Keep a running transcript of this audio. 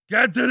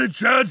Get to the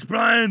church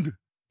plant!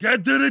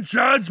 Get to the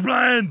church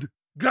plant!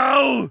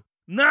 Go!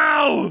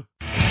 Now!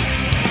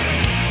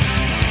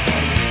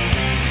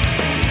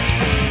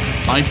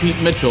 I'm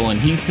Pete Mitchell, and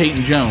he's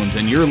Peyton Jones,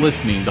 and you're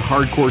listening to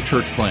Hardcore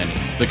Church Planting,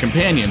 the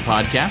companion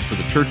podcast to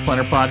the Church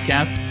Planter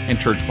Podcast and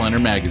Church Planter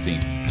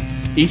Magazine.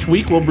 Each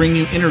week, we'll bring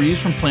you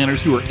interviews from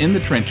planters who are in the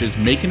trenches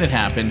making it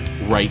happen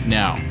right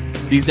now.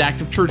 These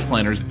active church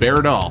planters bear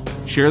it all,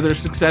 share their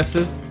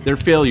successes, their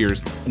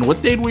failures, and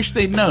what they'd wish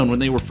they'd known when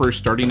they were first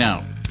starting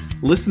out.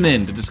 Listen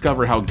in to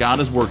discover how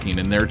God is working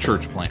in their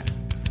church plant.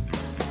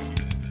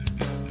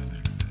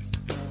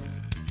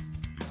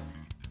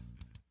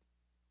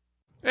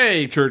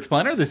 Hey, Church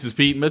Planter, this is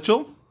Pete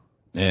Mitchell.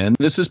 And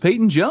this is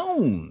Peyton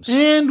Jones.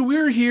 And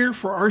we're here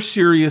for our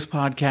serious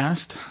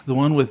podcast, the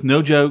one with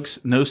no jokes,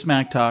 no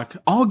smack talk,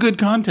 all good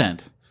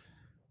content.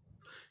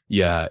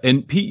 Yeah,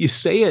 and Pete, you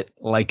say it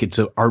like it's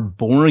our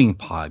boring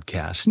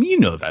podcast, and you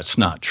know that's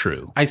not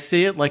true. I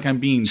say it like I'm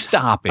being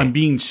I'm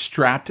being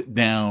strapped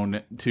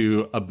down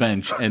to a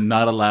bench and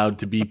not allowed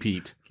to be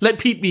Pete. Let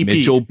Pete be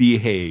Mitchell, Pete.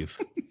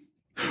 behave.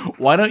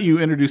 Why don't you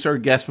introduce our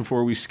guest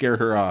before we scare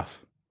her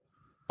off?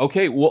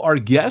 Okay, well, our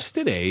guest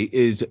today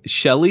is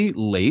Shelley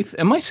Laith.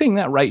 Am I saying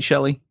that right,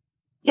 Shelley?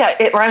 Yeah,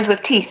 it rhymes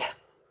with teeth.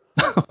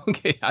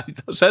 Okay, I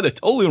said it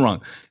totally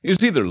wrong. It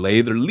was either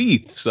Laith or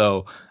Leith.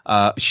 So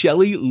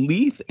Shelley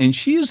Leith, and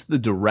she is the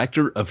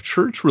director of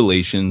church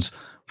relations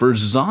for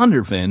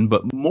Zondervan.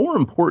 But more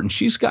important,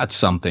 she's got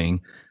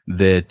something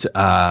that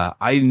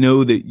I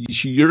know that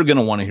you're going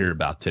to want to hear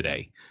about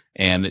today.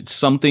 And it's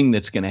something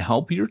that's going to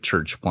help your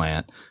church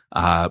plant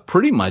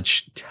pretty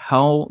much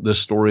tell the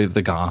story of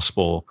the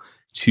gospel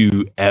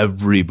to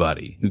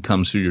everybody who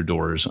comes through your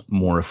doors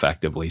more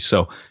effectively.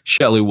 So,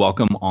 Shelley,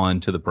 welcome on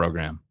to the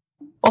program.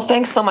 Well,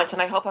 thanks so much,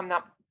 and I hope I'm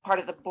not part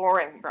of the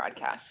boring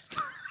broadcast.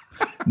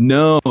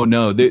 No,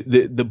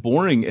 the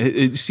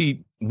boring.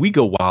 See, we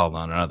go wild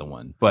on another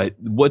one, but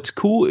what's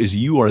cool is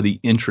you are the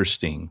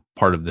interesting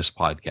part of this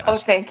podcast. Oh,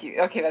 thank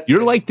you. Okay, You're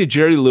good. like the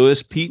Jerry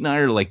Lewis. Pete and I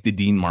are like the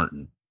Dean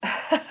Martin,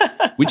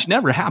 which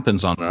never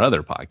happens on our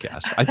other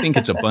podcast. I think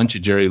it's a bunch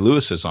of Jerry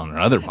Lewises on our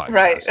other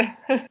podcast.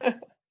 Right.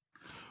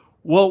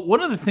 Well,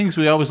 one of the things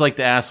we always like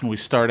to ask when we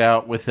start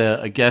out with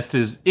a guest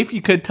is, if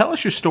you could tell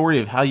us your story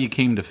of how you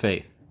came to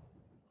faith.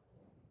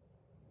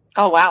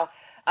 Oh, wow.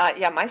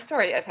 Yeah, my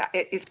story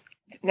is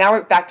now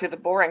we're back to the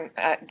boring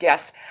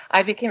guest.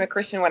 I became a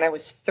Christian when I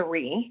was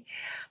 3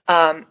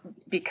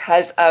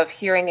 because of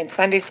hearing in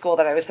Sunday school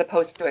that I was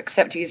supposed to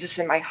accept Jesus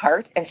in my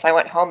heart. And so I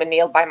went home and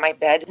kneeled by my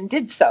bed and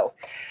did so.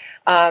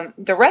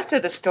 The rest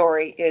of the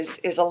story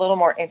is a little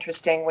more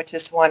interesting, which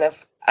is one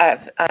of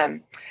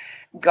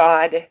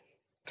God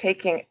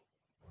taking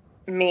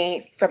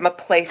me from a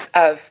place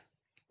of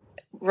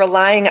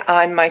relying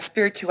on my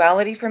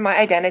spirituality for my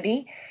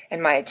identity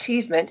and my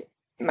achievements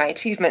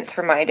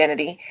for my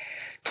identity,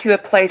 to a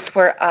place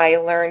where I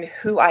learned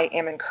who I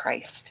am in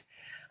Christ.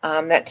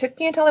 That took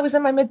me until I was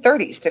in my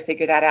mid-30s to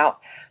figure that out.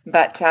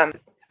 But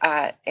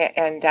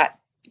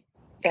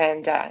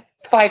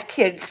 5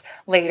 kids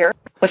later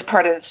was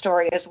part of the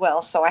story as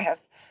well. So I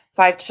have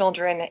 5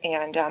 children,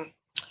 and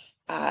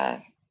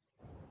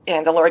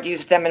the Lord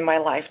used them in my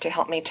life to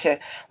help me to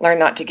learn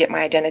not to get my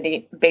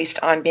identity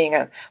based on being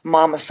a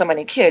mom of so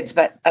many kids,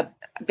 but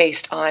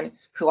based on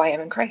who I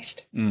am in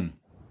Christ. Mm.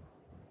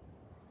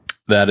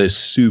 That is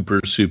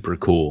super, super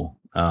cool.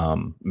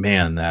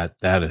 Man, that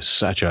is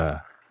such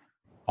a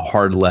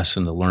hard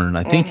lesson to learn.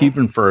 I think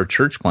even for our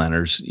church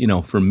planners,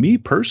 for me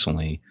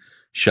personally,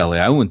 Shelley,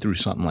 I went through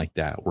something like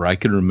that where I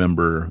could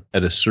remember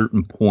at a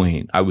certain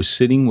point, I was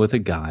sitting with a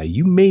guy,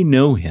 you may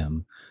know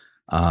him.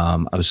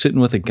 I was sitting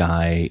with a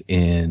guy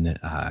in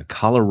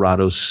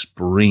Colorado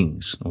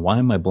Springs. Why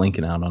am I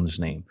blanking out on his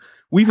name?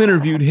 We've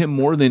interviewed him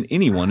more than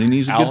anyone, and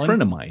he's a good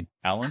friend of mine.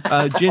 Alan?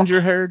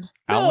 Ginger-haired?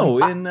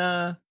 Alan?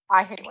 No, in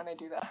I hate when I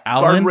do that.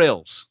 Alan?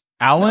 Guardrails.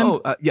 Alan?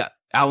 Oh, yeah,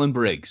 Alan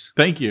Briggs.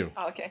 Thank you.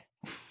 Oh, okay.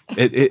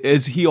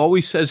 As he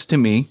always says to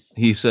me,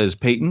 he says,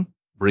 Peyton,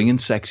 bringing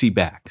sexy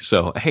back.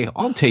 So, hey,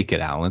 I'll take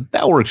it, Alan.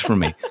 That works for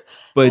me.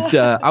 But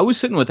I was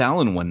sitting with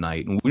Alan one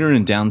night, and we were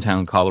in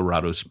downtown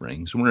Colorado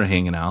Springs, and we were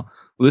hanging out,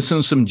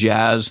 listening to some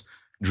jazz,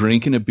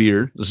 drinking a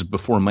beer. This is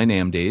before my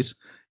NAM days.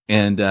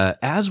 And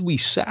as we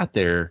sat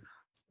there,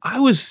 I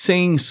was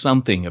saying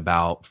something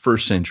about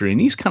first century,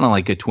 and he's kind of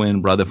like a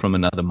twin brother from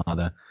another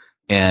mother.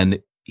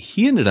 And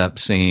he ended up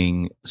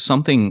saying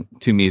something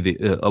to me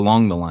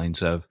along the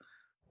lines of,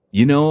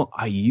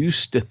 I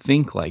used to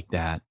think like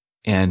that.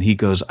 And he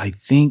goes, I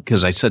think,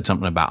 because I said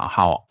something about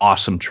how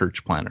awesome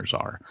church planners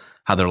are,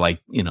 how they're like,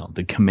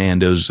 the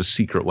commandos, the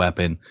secret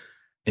weapon.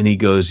 And he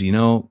goes,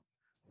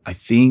 I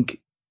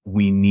think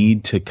we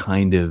need to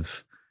kind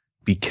of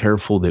be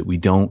careful that we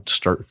don't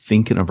start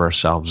thinking of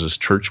ourselves as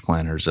church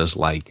planners as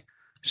like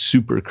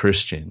super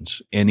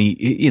Christians. And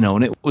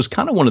and it was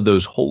kind of one of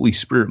those Holy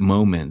Spirit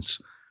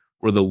moments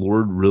where the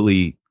Lord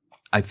really,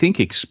 I think,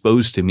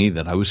 exposed to me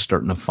that I was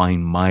starting to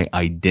find my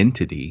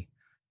identity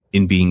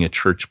in being a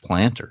church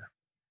planter.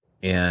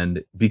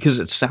 And because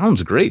it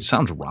sounds great,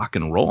 sounds rock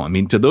and roll. I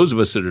mean, to those of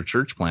us that are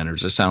church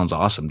planners, it sounds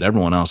awesome. To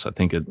everyone else, I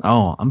think,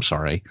 I'm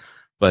sorry.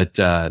 But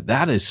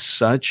that is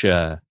such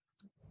an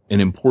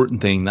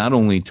important thing, not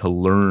only to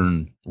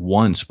learn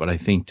once, but I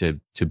think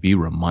to be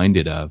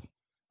reminded of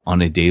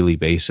on a daily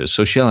basis.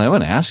 So Shelley, I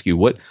want to ask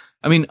you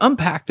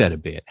unpack that a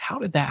bit. How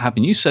did that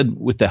happen? You said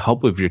with the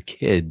help of your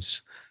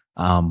kids.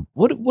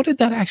 What did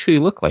that actually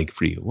look like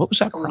for you? What was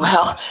that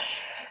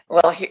process?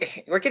 Well,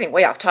 we're getting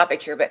way off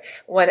topic here, but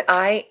when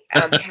I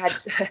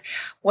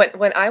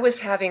when I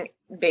was having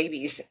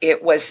babies,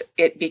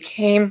 it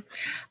became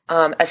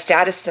a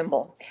status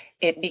symbol.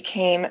 It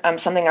became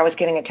something I was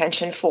getting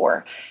attention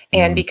for,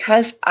 and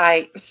because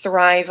I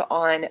thrive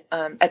on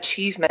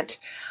achievement,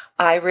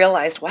 I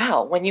realized,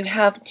 wow, when you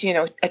have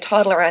a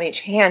toddler on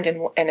each hand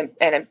and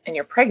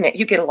you're pregnant,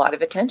 you get a lot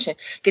of attention.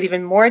 Get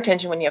even more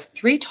attention when you have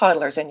 3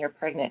 toddlers and you're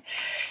pregnant.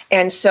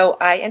 And so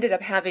I ended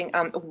up having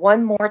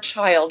one more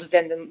child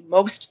than the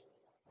most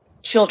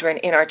children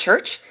in our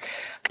church,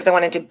 because I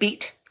wanted to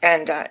beat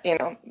and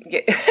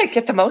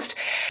get the most.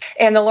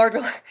 And the Lord,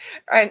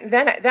 and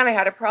then I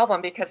had a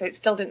problem because I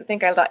still didn't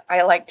think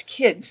I liked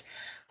kids.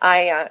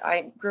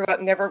 I grew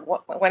up never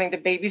wanting to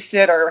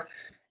babysit or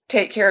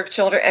take care of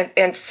children.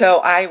 And so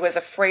I was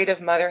afraid of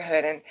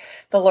motherhood. And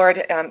the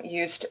Lord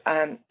used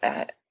a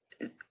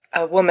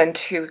woman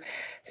to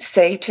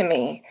say to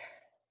me,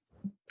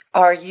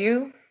 are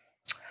you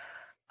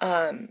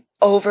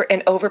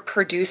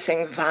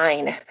overproducing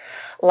vine,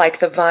 like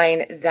the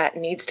vine that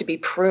needs to be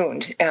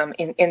pruned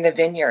in the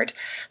vineyard?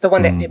 The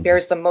one that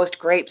bears the most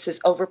grapes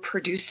is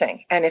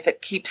overproducing. And if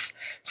it keeps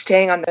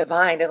staying on the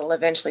vine, it'll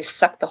eventually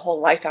suck the whole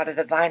life out of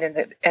the vine,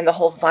 and the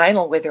whole vine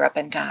will wither up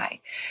and die.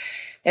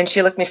 And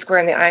she looked me square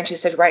in the eye and she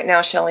said, right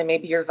now, Shelley,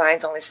 maybe your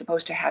vine's only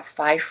supposed to have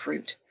 5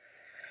 fruit.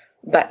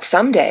 But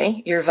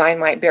someday your vine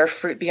might bear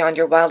fruit beyond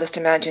your wildest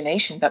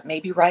imagination. But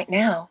maybe right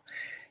now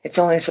it's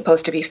only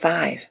supposed to be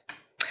 5.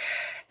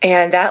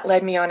 And that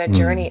led me on a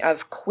journey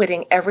of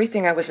quitting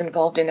everything I was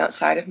involved in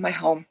outside of my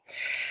home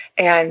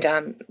and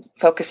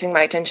focusing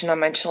my attention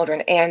on my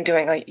children and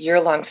doing a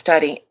year-long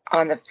study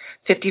on the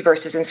 50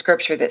 verses in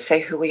Scripture that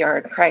say who we are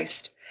in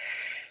Christ.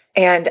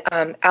 And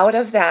out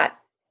of that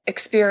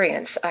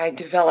experience, I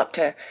developed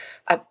a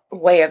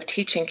way of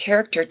teaching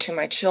character to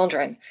my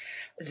children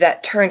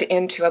that turned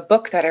into a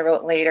book that I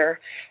wrote later,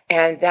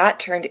 and that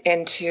turned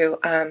into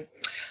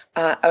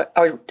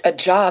a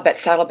job at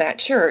Saddleback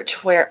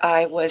Church, where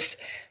I was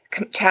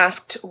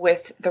tasked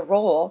with the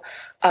role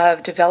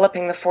of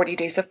developing the 40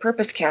 Days of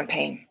Purpose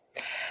campaign.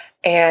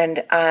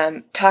 And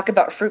talk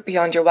about fruit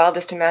beyond your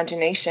wildest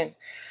imagination.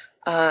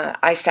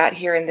 I sat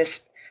here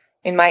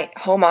in my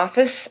home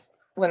office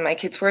when my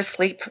kids were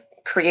asleep,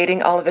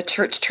 creating all of the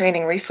church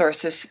training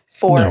resources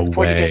for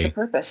 40 Days of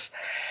Purpose.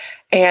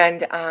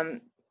 And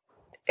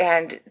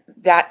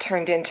that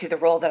turned into the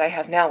role that I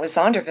have now with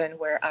Zondervan,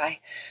 where I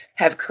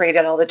have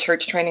created all the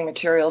church training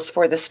materials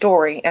for the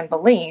story and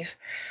believe.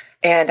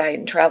 And I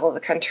travel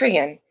the country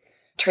and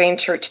train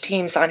church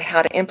teams on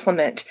how to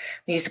implement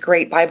these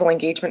great Bible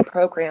engagement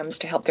programs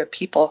to help their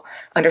people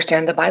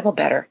understand the Bible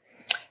better.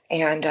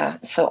 And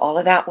so all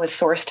of that was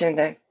sourced in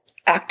the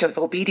act of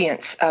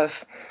obedience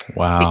of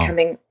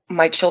becoming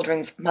my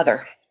children's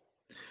mother.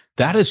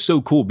 That is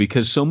so cool,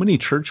 because so many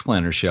church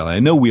planners, Shelley, I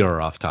know we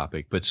are off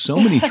topic, but so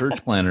many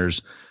church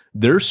planners,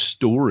 their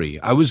story.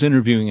 I was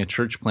interviewing a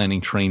church planning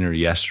trainer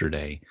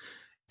yesterday,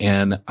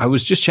 and I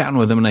was just chatting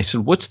with him, and I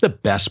said, what's the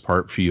best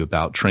part for you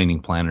about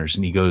training planners?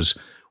 And he goes,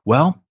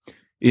 well,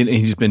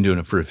 he's been doing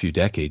it for a few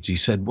decades. He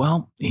said,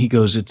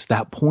 it's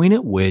that point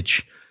at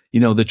which,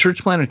 the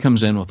church planner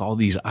comes in with all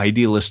these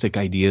idealistic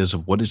ideas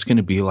of what it's going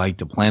to be like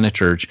to plan a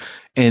church.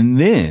 And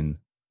then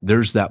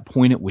there's that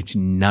point at which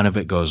none of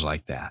it goes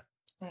like that.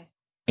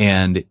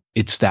 And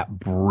it's that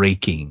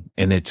breaking,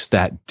 and it's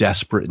that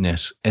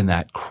desperateness, and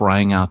that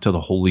crying out to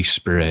the Holy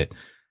Spirit,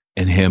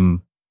 and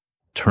him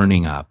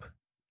turning up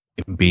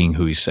and being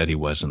who he said he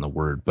was in the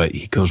Word. But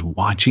he goes,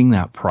 watching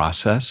that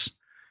process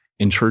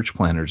in church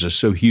planners is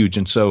so huge.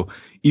 And so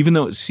even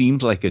though it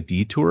seems like a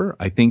detour,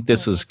 I think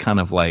this is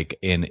kind of like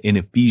in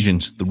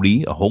Ephesians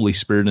 3, a Holy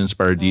Spirit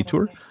inspired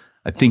detour.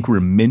 I think we're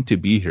meant to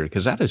be here,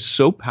 because that is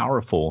so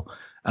powerful.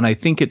 And I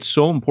think it's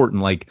so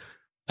important. Like,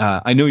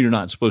 I know you're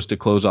not supposed to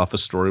close off a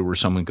story where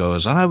someone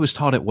goes, I was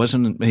taught it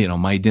wasn't,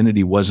 my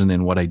identity wasn't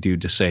in what I do,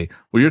 to say,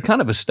 well, you're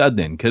kind of a stud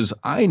then. Because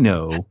I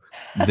know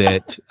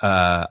that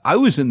I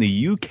was in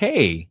the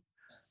UK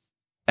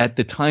at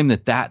the time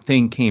that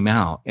thing came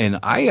out. And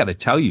I got to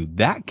tell you,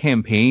 that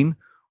campaign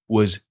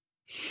was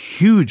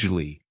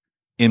hugely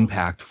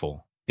impactful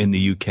in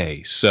the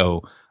UK.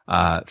 So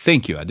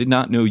thank you. I did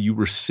not know you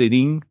were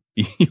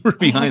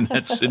behind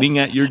that, sitting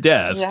at your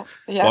desk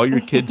while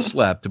your kids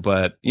slept.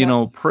 But,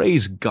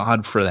 praise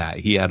God for that.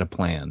 He had a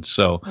plan.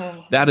 So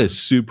that is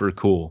super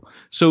cool.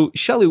 So,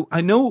 Shelley, I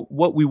know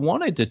what we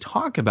wanted to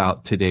talk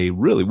about today,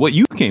 really, what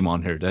you came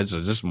on here. This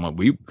is what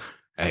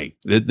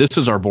this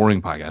is our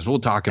boring podcast. We'll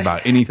talk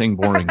about anything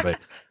boring, but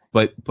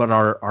But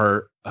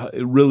our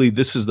really,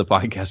 this is the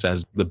podcast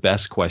has the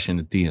best question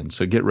at the end,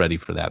 so get ready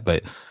for that.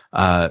 But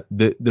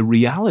the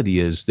reality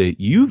is that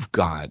you've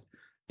got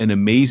an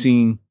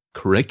amazing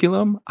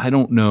curriculum. I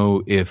don't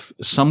know if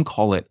some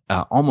call it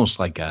almost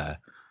like a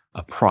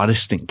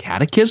Protestant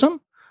catechism,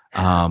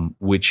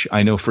 which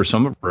I know for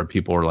some of our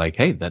people are like,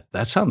 hey,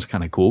 that sounds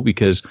kind of cool,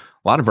 because a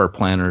lot of our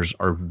planners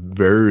are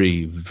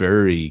very,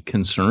 very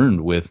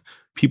concerned with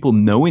people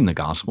knowing the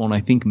gospel. And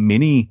I think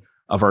many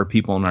of our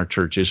people in our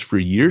churches for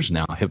years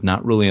now have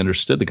not really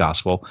understood the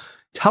gospel.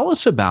 Tell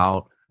us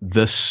about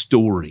the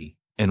story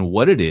and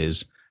what it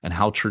is and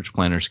how church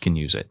planners can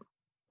use it.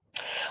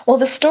 Well,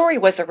 the story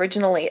was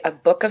originally a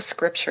book of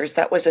scriptures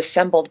that was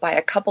assembled by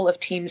a couple of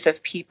teams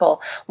of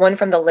people, one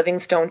from the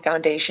Livingstone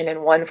Foundation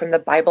and one from the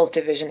Bibles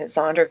division at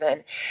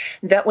Zondervan,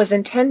 that was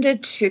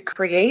intended to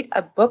create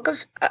a book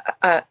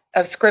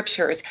of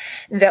scriptures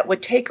that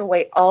would take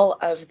away all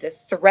of the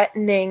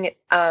threatening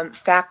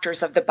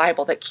factors of the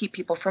Bible that keep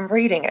people from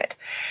reading it.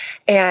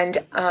 And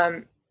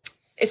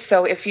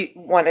so if you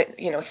want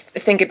to,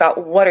 think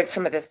about what are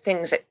some of the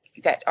things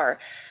that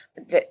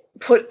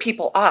put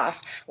people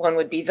off, one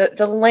would be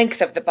the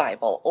length of the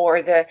Bible,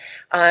 or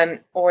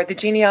the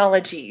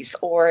genealogies,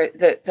 or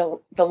the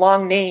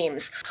long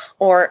names,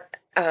 or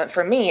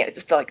for me,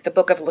 it's like the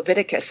book of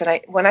Leviticus.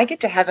 And when I get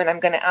to heaven,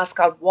 I'm going to ask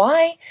God,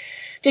 why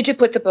did you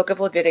put the book of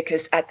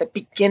Leviticus at the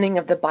beginning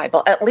of the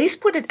Bible? At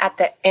least put it at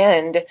the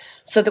end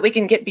so that we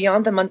can get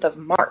beyond the month of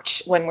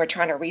March when we're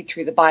trying to read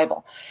through the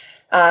Bible.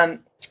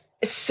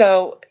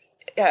 So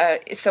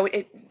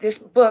this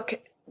book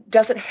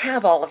doesn't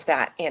have all of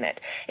that in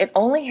it. It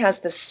only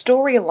has the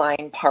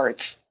storyline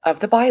parts of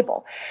the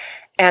Bible.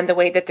 And the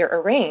way that they're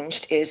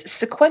arranged is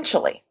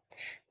sequentially.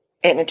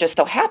 And it just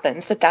so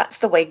happens that that's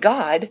the way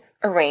God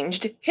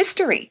arranged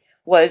history,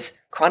 was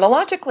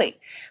chronologically.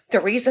 The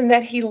reason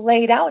that he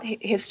laid out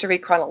history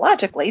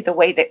chronologically, the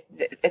way that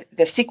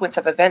the sequence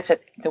of events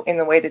in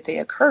the way that they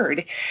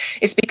occurred,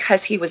 is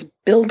because he was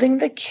building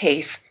the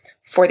case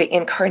for the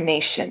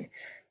incarnation,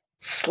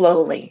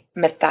 slowly,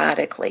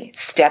 methodically,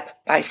 step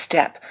by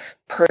step,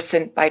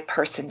 person by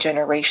person,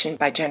 generation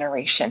by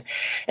generation,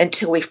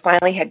 until we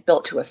finally had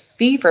built to a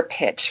fever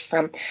pitch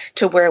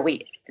to where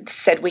we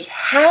said we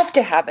have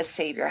to have a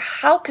Savior.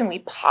 How can we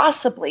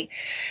possibly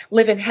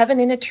live in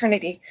heaven in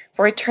eternity,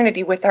 for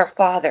eternity with our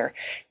Father,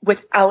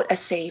 without a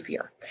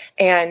Savior?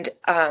 And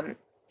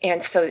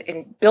so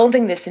in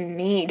building this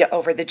need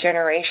over the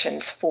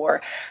generations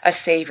for a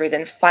Savior,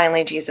 then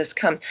finally Jesus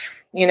comes.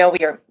 We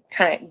are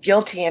kind of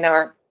guilty in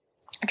our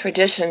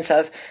traditions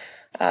of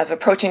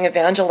approaching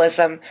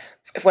evangelism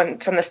from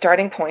the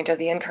starting point of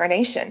the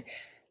incarnation.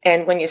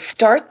 And when you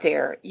start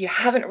there, you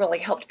haven't really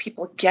helped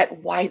people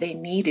get why they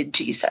needed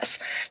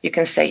Jesus. You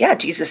can say, yeah,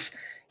 Jesus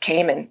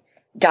came and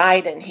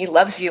died and he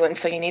loves you, and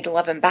so you need to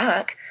love him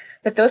back.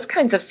 But those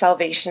kinds of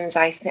salvations,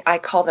 I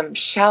call them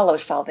shallow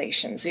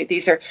salvations.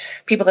 These are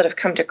people that have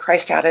come to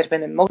Christ out of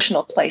an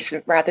emotional place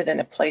rather than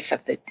a place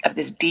of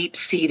this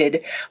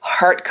deep-seated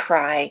heart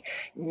cry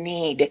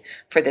need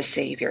for the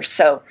Savior.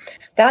 So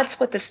that's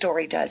what the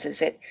story does.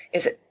 Is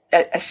it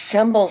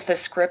assembles the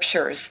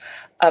scriptures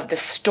of the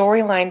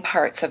storyline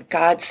parts of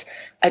God's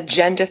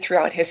agenda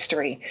throughout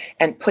history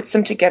and puts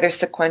them together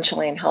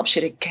sequentially and helps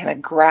you to kind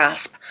of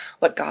grasp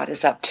what God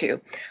is up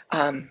to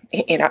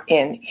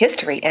in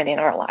history and in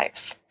our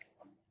lives.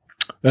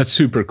 That's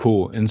super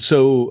cool. And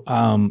so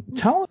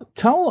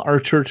tell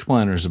our church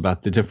planners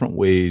about the different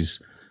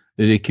ways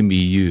that it can be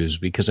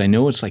used, because I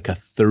know it's like a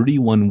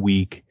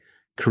 31-week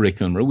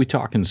curriculum. Are we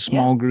talking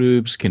small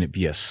groups? Can it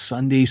be a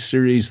Sunday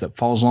series that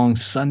falls along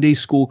Sunday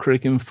school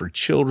curriculum for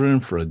children,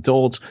 for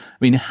adults? I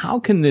mean, how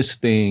can this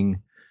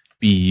thing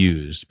be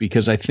used?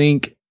 Because I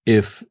think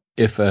if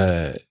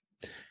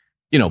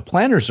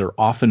planners are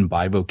often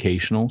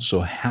bivocational,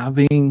 so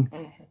having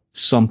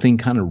something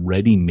kind of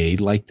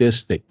ready-made like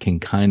this that can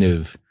kind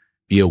of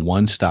be a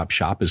one-stop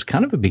shop is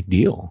kind of a big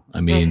deal. I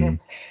mean,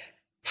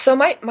 So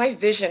my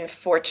vision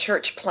for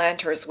church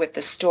planters with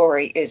the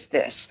story is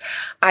this.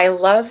 I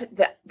love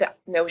the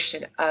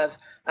notion of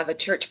a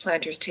church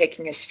planter's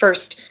taking his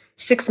first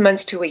 6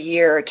 months to a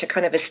year to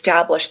kind of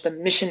establish the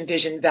mission,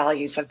 vision,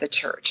 values of the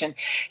church.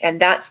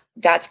 And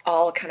that's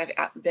all kind of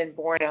been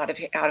born out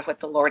of what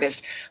the Lord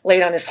has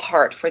laid on his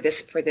heart for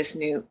this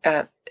new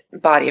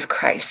body of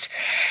Christ.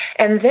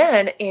 And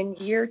then in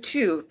year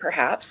 2,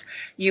 perhaps,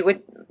 you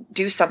would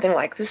do something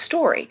like the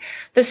story.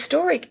 The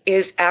story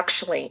is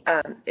actually,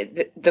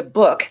 the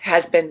book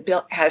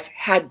has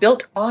had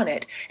built on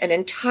it an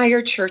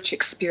entire church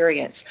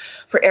experience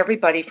for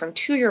everybody from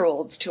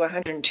 2-year-olds to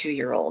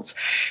 102-year-olds.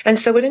 And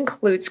so it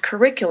includes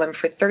curriculum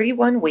for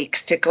 31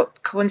 weeks to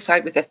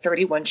coincide with the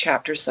 31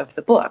 chapters of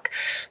the book.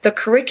 The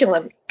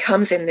curriculum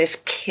comes in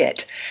this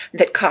kit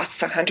that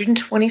costs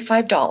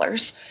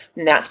 $125,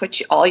 and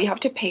that's all you have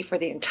to pay for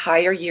the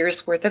entire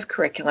year's worth of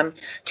curriculum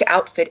to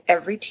outfit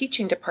every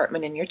teaching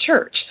department in your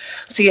church.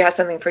 So you have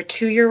something for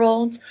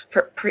 2-year-olds,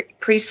 for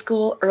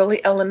preschool,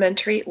 early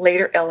elementary,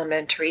 later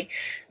elementary,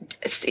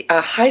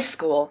 high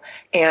school,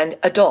 and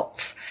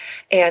adults.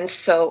 And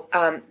so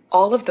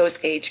all of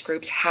those age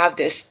groups have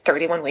this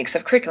 31 weeks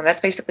of curriculum.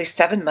 That's basically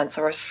 7 months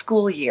or a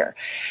school year.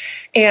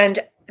 And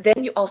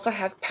then you also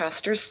have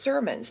pastors'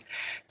 sermons.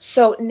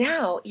 So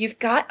now you've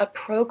got a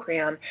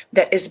program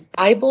that is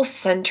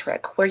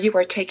Bible-centric, where you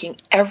are taking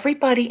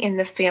everybody in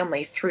the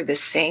family through the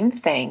same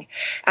thing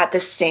at the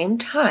same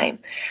time.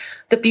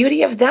 The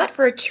beauty of that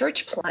for a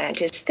church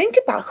plant is think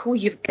about who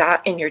you've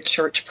got in your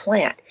church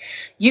plant.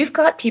 You've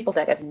got people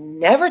that have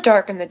never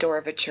darkened the door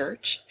of a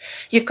church.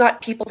 You've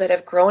got people that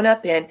have grown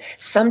up in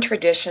some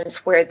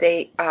traditions where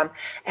they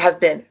have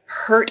been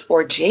hurt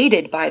or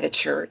jaded by the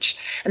church.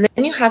 And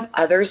then you have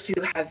others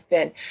who have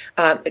been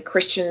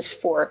Christians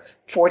for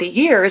 40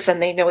 years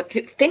and they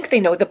think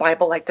they know the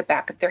Bible like the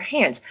back of their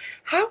hands.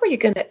 How are you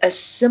going to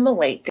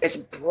assimilate this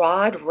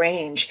broad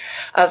range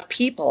of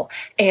people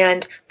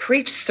and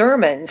preach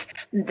sermons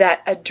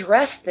that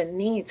address the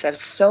needs of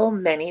so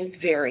many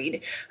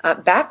varied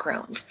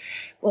backgrounds?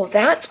 Well,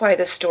 that's why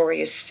the story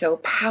is so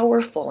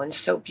powerful and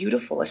so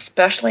beautiful,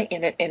 especially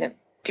in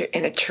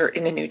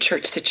a new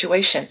church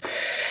situation,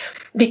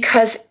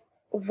 because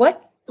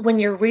when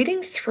you're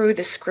reading through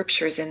the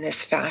scriptures in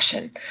this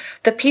fashion,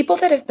 the people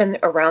that have been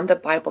around the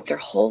Bible their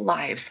whole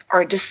lives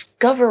are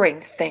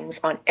discovering things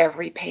on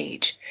every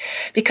page,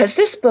 because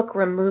this book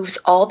removes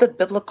all the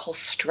biblical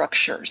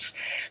structures.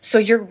 So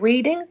you're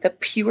reading the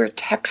pure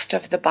text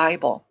of the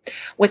Bible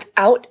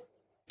without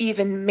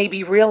even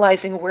maybe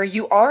realizing where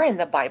you are in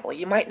the Bible.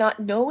 You might not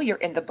know you're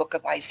in the book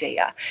of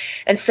Isaiah.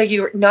 And so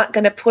you're not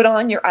going to put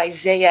on your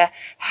Isaiah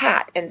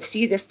hat and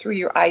see this through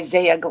your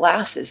Isaiah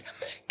glasses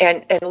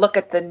and look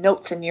at the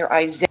notes in your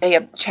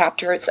Isaiah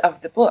chapters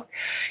of the book.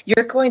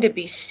 You're going to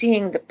be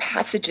seeing the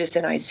passages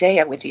in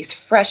Isaiah with these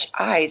fresh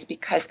eyes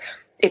because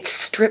it's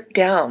stripped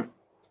down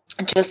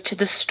just to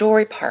the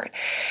story part.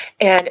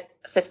 And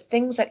the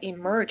things that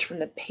emerge from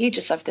the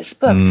pages of this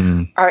book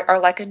are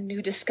like a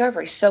new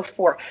discovery. So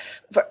for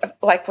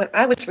like when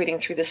I was reading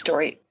through the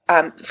story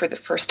for the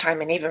first time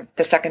and even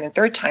the second and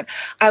third time,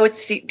 I would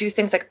do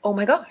things like, oh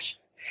my gosh,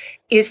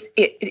 is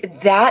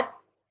it that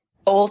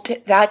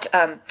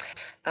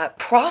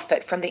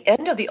prophet from the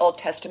end of the Old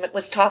Testament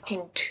was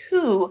talking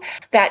to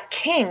that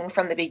king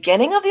from the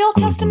beginning of the Old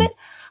Testament?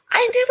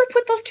 I never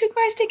put those two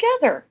guys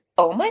together.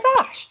 Oh my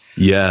gosh.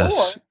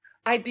 Yes. Or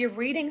I'd be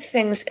reading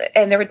things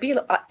and there would be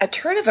a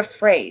turn of a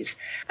phrase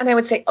and I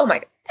would say, oh my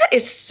God, that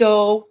is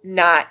so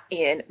not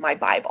in my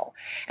Bible.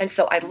 And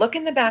so I'd look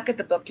in the back of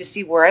the book to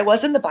see where I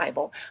was in the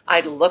Bible.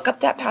 I'd look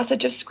up that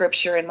passage of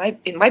scripture in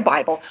my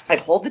Bible. I'd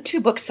hold the two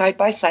books side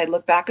by side,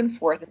 look back and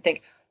forth and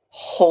think,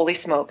 holy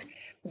smoke,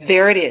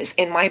 there it is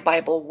in my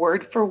Bible,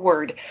 word for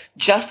word,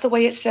 just the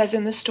way it says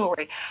in the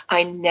story.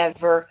 I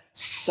never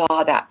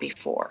saw that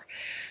before.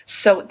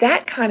 So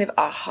that kind of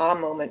aha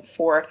moment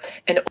for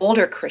an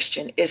older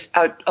Christian is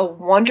a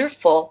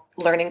wonderful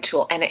learning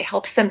tool, and it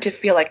helps them to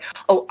feel like,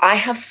 oh, I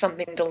have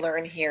something to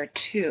learn here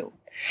too.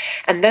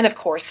 And then, of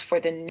course, for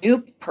the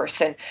new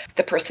person,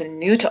 the person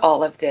new to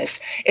all of this,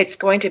 it's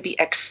going to be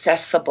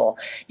accessible.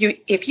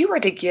 If you were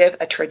to give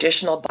a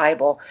traditional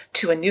Bible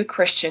to a new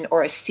Christian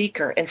or a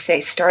seeker and say,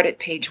 start at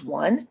page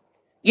 1,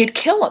 you'd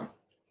kill them.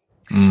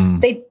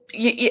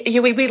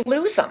 We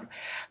lose them.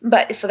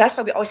 But so that's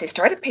why we always say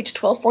start at page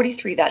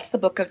 1243. That's the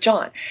book of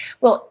John.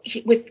 Well,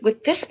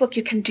 with this book,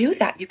 you can do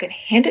that. You can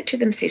hand it to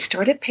them, say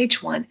start at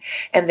page 1,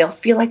 and they'll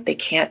feel like they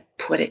can't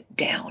put it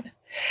down.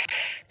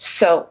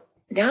 So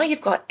now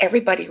you've got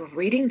everybody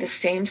reading the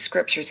same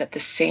scriptures at the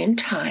same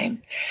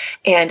time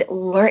and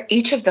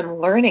each of them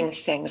learning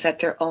things at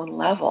their own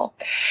level.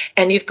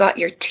 And you've got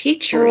your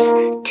teachers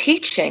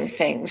teaching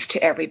things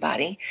to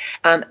everybody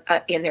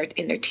in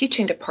their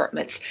teaching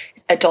departments.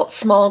 Adult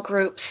small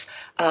groups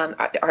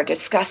are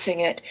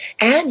discussing it.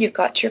 And you've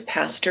got your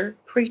pastor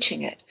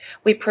preaching it.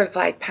 We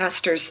provide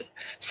pastors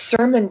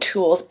sermon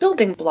tools,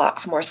 building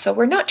blocks more so.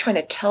 We're not trying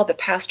to tell the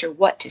pastor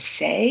what to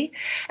say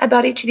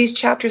about each of these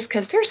chapters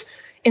because there's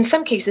in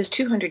some cases,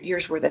 200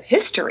 years worth of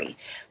history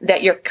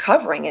that you're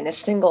covering in a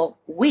single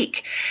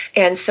week.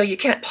 And so you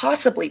can't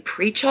possibly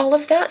preach all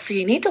of that. So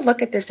you need to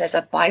look at this as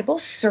a Bible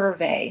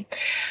survey,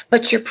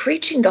 but you're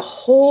preaching the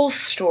whole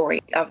story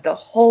of the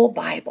whole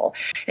Bible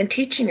and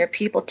teaching your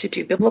people to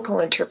do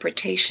biblical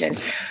interpretation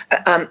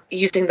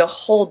using the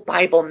whole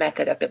Bible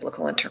method of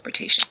biblical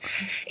interpretation.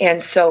 And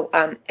so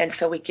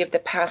we give the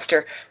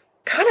pastor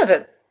kind of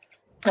a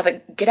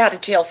get out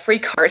of jail free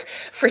card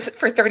for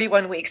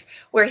 31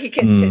 weeks where he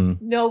gets to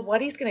know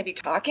what he's going to be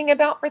talking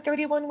about for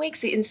 31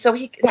 weeks. And so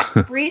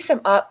that frees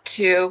him up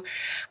to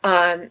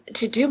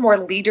do more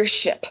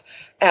leadership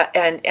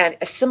and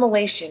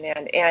assimilation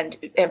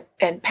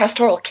and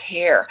pastoral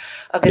care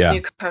of this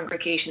new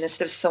congregation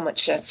instead of so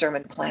much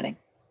sermon planning.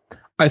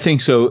 I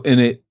think so. And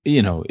it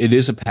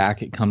is a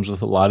pack. It comes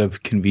with a lot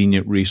of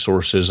convenient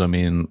resources. I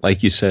mean,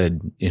 like you said,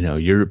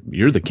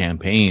 you're the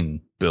campaign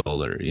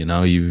builder,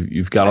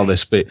 you've got all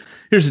this, but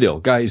here's the deal,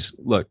 guys,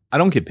 look, I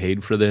don't get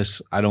paid for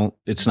this.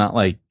 It's not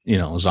like,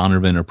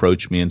 Zondervan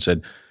approached me and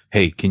said,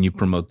 hey, can you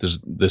promote this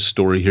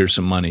story? Here's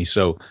some money.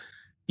 So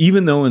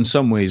even though in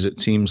some ways it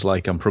seems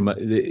like our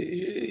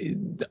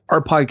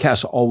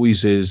podcast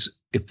always is,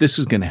 if this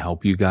is going to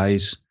help you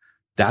guys,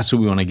 that's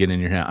what we want to get in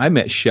your hand. I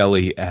met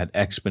Shelly at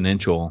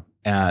Exponential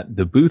at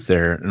the booth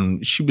there,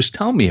 and she was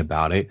telling me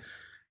about it.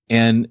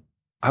 And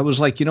I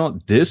was like,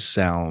 this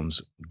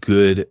sounds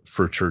good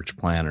for church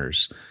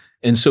planners.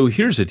 And so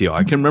here's the deal.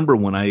 I can remember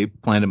when I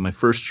planted my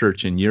first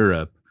church in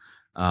Europe,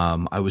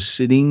 I was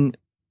sitting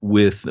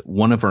with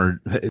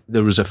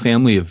there was a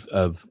family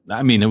of,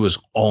 it was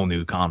all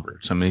new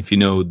converts. I mean, if you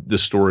know the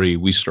story,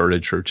 we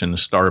started church in the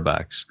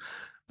Starbucks,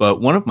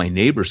 but one of my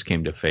neighbors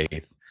came to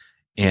faith.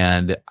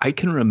 And I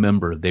can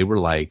remember they were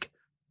like,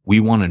 we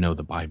want to know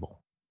the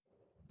Bible.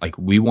 Like,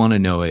 we want to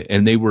know it.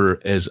 And they were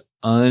as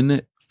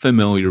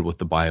unfamiliar with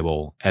the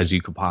Bible as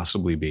you could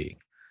possibly be.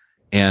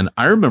 And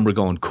I remember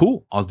going,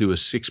 cool, I'll do a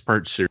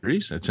 6-part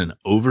series. It's an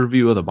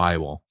overview of the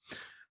Bible.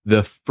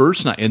 The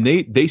first night, and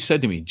they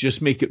said to me,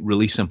 just make it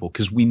really simple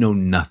because we know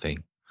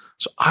nothing.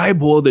 So I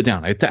boiled it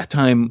down. At that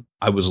time,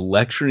 I was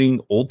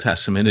lecturing Old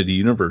Testament at a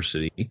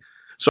university.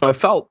 So I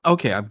felt,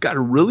 okay, I've got a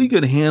really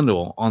good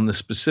handle on the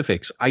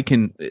specifics.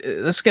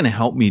 That's going to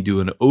help me do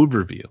an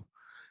overview.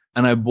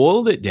 And I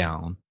boiled it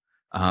down.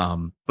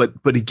 But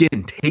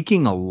again,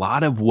 taking a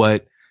lot of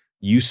what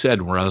you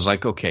said, where I was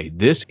like, okay,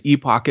 this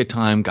epoch of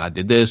time, God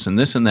did this and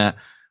this and that.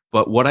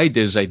 But what I did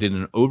is I did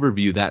an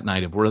overview that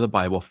night of where the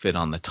Bible fit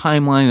on the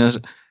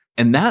timeline.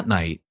 And that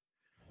night,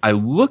 I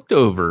looked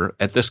over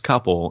at this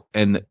couple,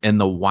 and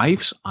the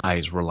wife's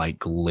eyes were like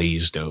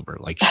glazed over.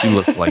 Like, she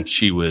looked like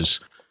she was...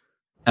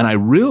 And I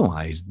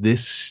realized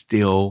this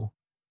still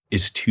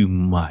is too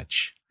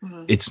much.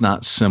 Mm-hmm. It's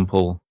not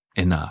simple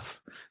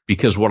enough,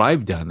 because what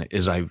I've done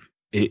is I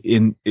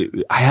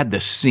had the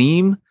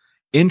same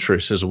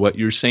interest as what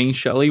you're saying,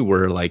 Shelly,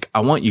 where like, I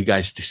want you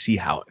guys to see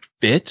how it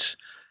fits,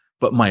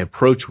 but my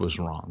approach was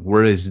wrong.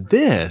 Whereas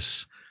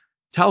this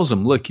tells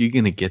them, look, you're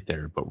going to get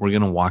there, but we're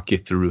going to walk you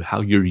through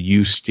how you're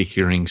used to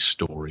hearing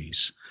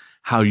stories,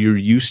 how you're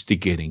used to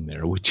getting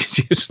there, which is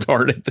you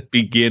start at the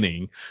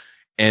beginning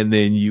and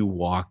then you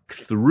walk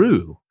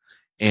through.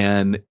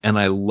 And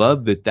I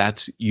love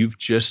that you've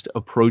just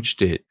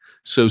approached it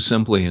so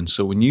simply. And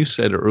so when you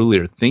said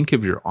earlier, think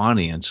of your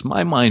audience,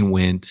 my mind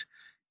went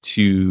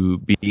to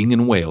being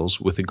in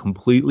Wales with a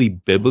completely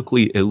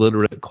biblically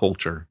illiterate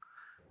culture.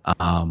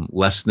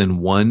 Less than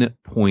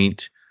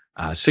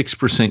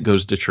 1.6%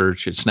 goes to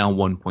church. It's now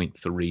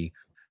 1.3.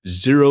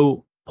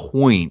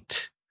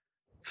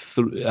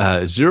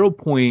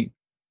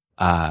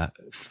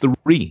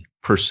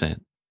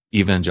 0.3%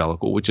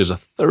 evangelical, which is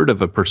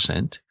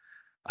 1/3%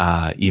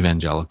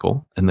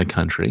 evangelical in the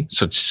country.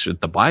 So it's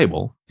the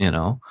Bible,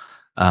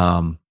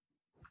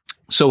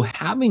 So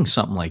having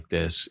something like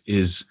this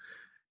is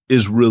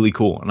really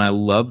cool. And I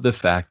love the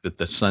fact that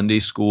the Sunday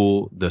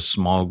school, the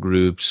small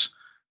groups,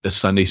 the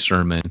Sunday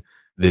sermon,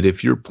 that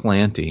if you're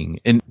planting,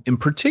 and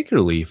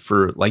particularly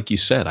for, like you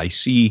said, I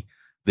see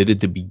that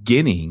at the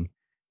beginning,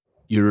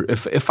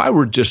 if I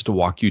were just to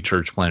walk you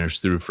church planners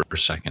through for a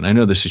second, I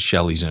know this is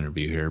Shelly's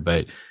interview here,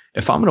 but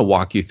if I'm going to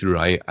walk you through,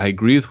 I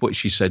agree with what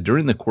she said.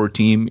 During the core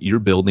team, you're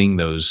building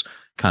those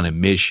kind of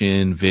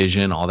mission,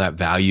 vision, all that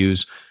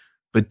values.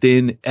 But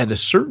then at a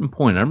certain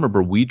point, I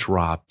remember we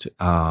dropped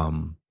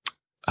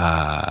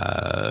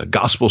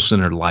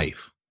gospel-centered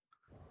life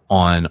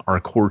on our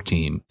core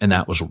team. And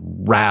that was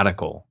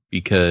radical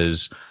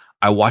because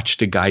I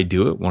watched a guy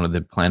do it, one of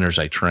the planners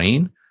I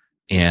train,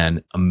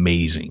 and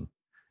amazing.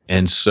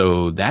 And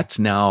so that's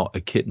now a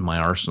kit in my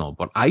arsenal.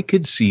 But I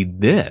could see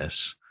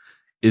this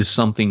is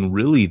something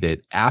really that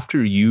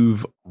after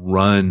you've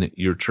run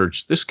your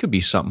church, this could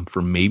be something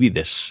for maybe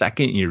the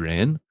second year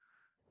in,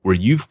 where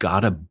you've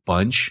got a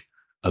bunch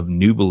of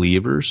new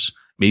believers,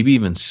 maybe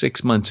even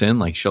 6 months in,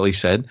 like Shelly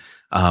said,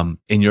 and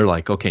you're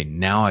like, okay,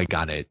 now I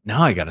got to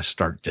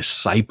start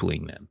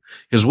discipling them.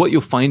 Because what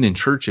you'll find in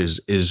churches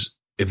is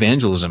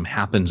evangelism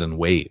happens in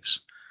waves.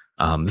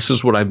 This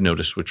is what I've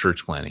noticed with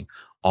church planning.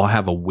 I'll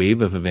have a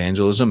wave of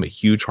evangelism, a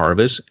huge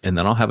harvest, and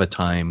then I'll have a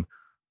time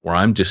where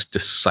I'm just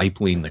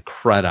discipling the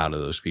crud out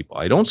of those people.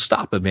 I don't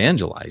stop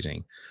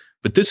evangelizing,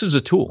 but this is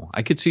a tool.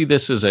 I could see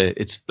this as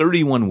it's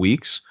 31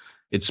 weeks.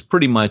 It's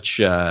pretty much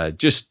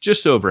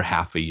just over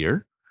half a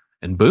year,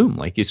 and boom,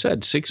 like you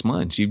said, 6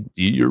 months.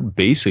 You're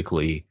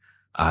basically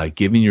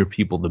giving your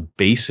people the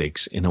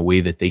basics in a way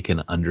that they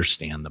can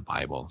understand the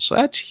Bible. So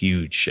that's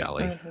huge,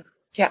 Shelly. Mm-hmm.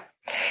 Yeah.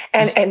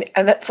 And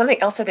that's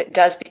something else that it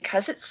does,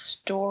 because it's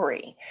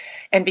story,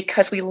 and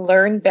because we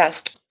learn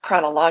best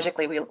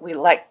chronologically. We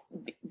like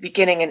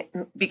beginning,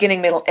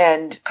 middle,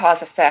 end,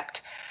 cause,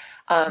 effect.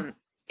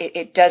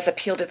 it does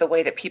appeal to the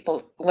way that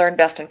people learn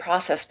best and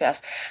process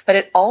best, but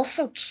it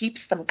also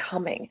keeps them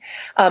coming.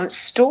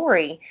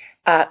 Story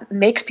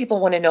makes people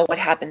want to know what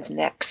happens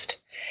next.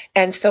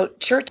 And so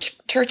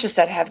churches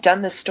that have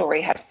done this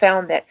story have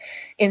found that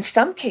in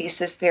some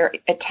cases their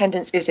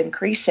attendance is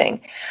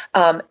increasing,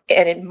 and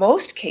in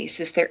most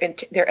cases their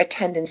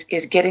attendance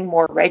is getting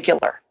more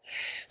regular.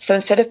 So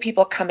instead of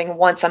people coming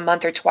once a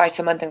month or twice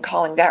a month and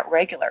calling that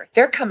regular,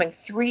 they're coming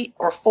 3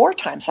 or 4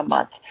 times a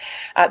month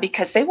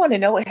because they want to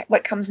know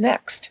what comes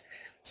next.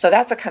 So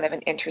that's a kind of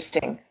an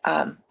interesting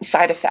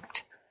side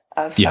effect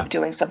of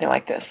doing something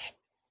like this.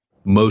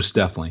 Most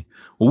definitely.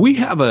 Well, we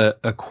have a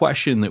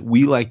question that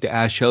we like to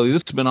ask Shelley.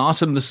 This has been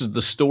awesome. This is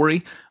the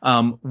story.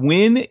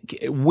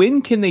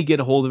 When can they get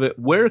a hold of it?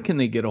 Where can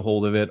they get a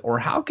hold of it? Or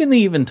how can they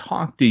even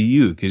talk to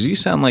you? Because you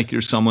sound like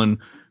you're someone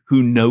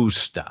who knows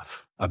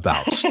stuff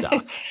about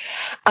stuff.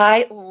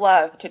 I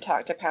love to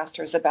talk to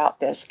pastors about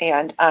this,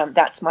 and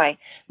that's my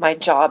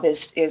job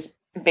is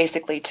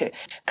basically to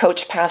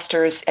coach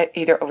pastors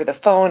either over the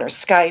phone or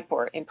Skype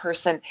or in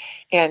person.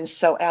 And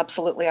so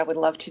absolutely, I would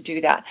love to do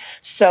that.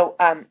 So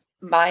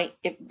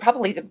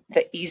probably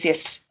the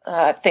easiest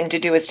thing to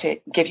do is to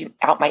give you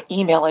out my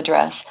email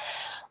address,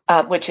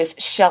 which is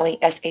Shelley,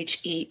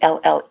 SHELLEY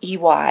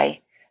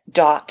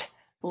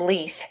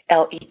 .Leith,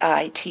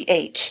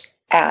 LEITH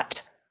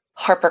at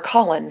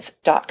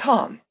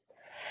HarperCollins.com.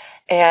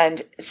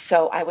 And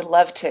so I would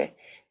love to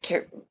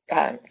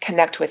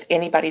connect with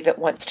anybody that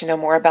wants to know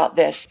more about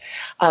this.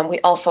 We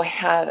also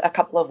have a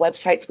couple of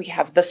websites. We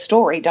have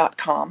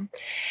thestory.com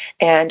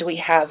and we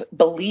have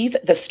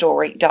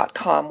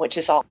believethestory.com, which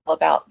is all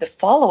about the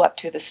follow-up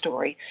to the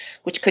story,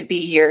 which could be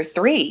year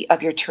 3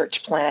 of your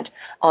church plant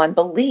on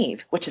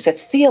Believe, which is a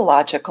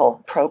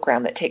theological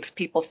program that takes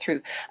people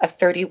through a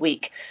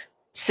 30-week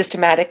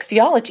systematic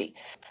theology,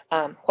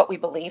 what we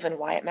believe and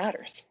why it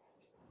matters.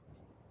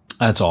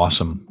 That's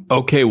awesome.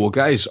 Okay, well,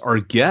 guys, our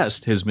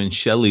guest has been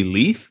Shelley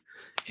Leith,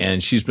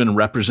 and she's been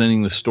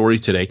representing the story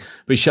today.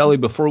 But Shelley,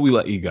 before we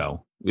let you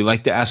go, we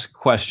like to ask a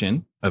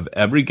question of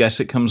every guest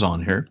that comes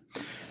on here.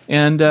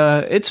 And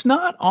it's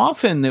not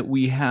often that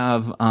we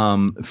have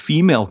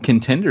female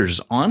contenders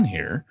on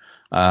here,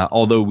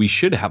 although we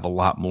should have a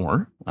lot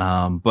more.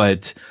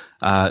 But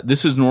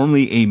this is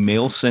normally a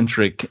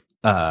male-centric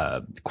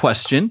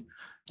question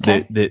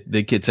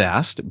that gets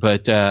asked.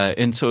 But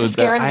and so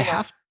I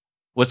have.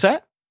 What's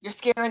that? You're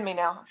scaring me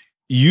now.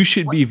 You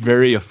should be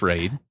very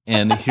afraid.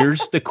 And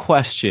here's the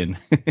question,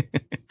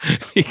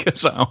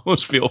 because I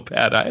almost feel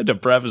bad. I had to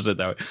preface it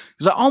that way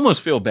because I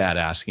almost feel bad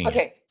asking.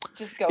 Okay,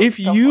 just go. If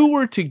you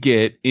were to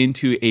get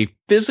into a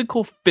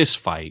physical fist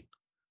fight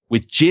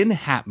with Jen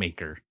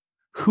Hatmaker,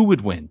 who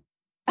would win?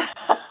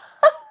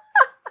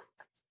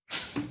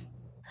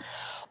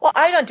 Well,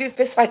 I don't do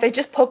fist fights. I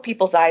just poke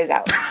people's eyes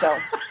out. So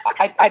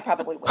I'd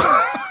probably win.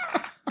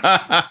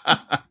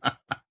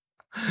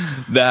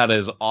 That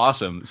is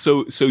awesome.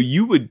 So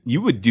you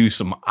would do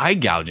some eye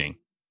gouging.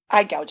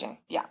 Eye gouging.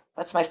 Yeah,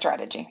 that's my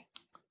strategy.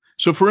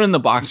 So if we're in the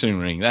boxing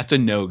ring, that's a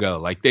no-go.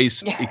 Like they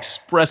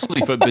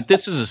expressly, but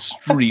this is a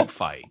street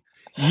fight.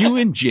 You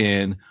and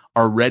Jen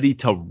are ready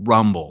to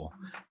rumble,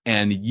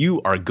 and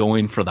you are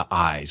going for the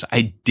eyes.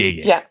 I dig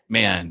it. Yeah.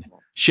 Man,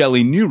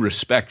 Shelley, new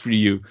respect for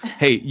you.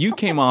 Hey, you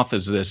came off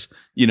as this,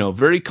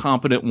 very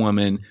competent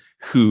woman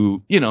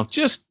who,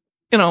 just,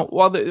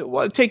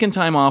 while taking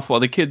time off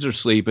while the kids are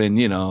sleeping,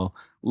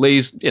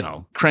 lays,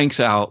 cranks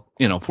out,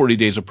 40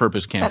 Days of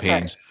Purpose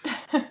campaigns.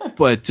 Right.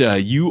 But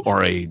you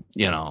are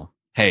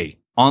hey,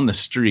 on the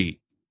street,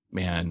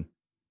 man,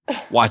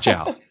 watch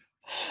out. That's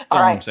all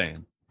I'm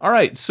saying. All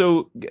right.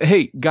 So,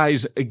 hey,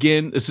 guys,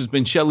 again, this has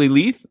been Shelley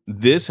Leith.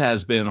 This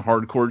has been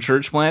Hardcore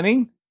Church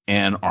Planting.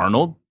 And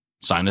Arnold,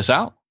 sign us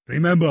out.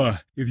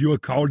 Remember, if you are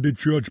called to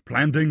church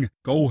planting,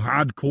 go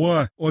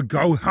hardcore or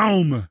go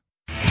home.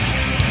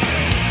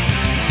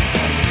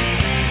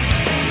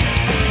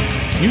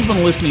 You've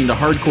been listening to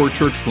Hardcore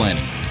Church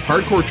Planting.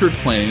 Hardcore Church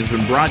Planting has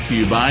been brought to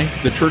you by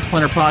the Church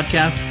Planter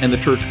Podcast and the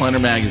Church Planter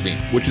Magazine,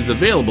 which is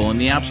available in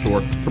the App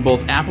Store for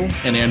both Apple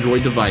and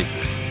Android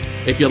devices.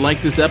 If you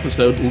like this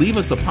episode, leave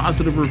us a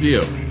positive review.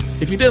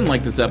 If you didn't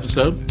like this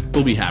episode,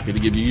 we'll be happy to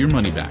give you your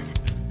money back.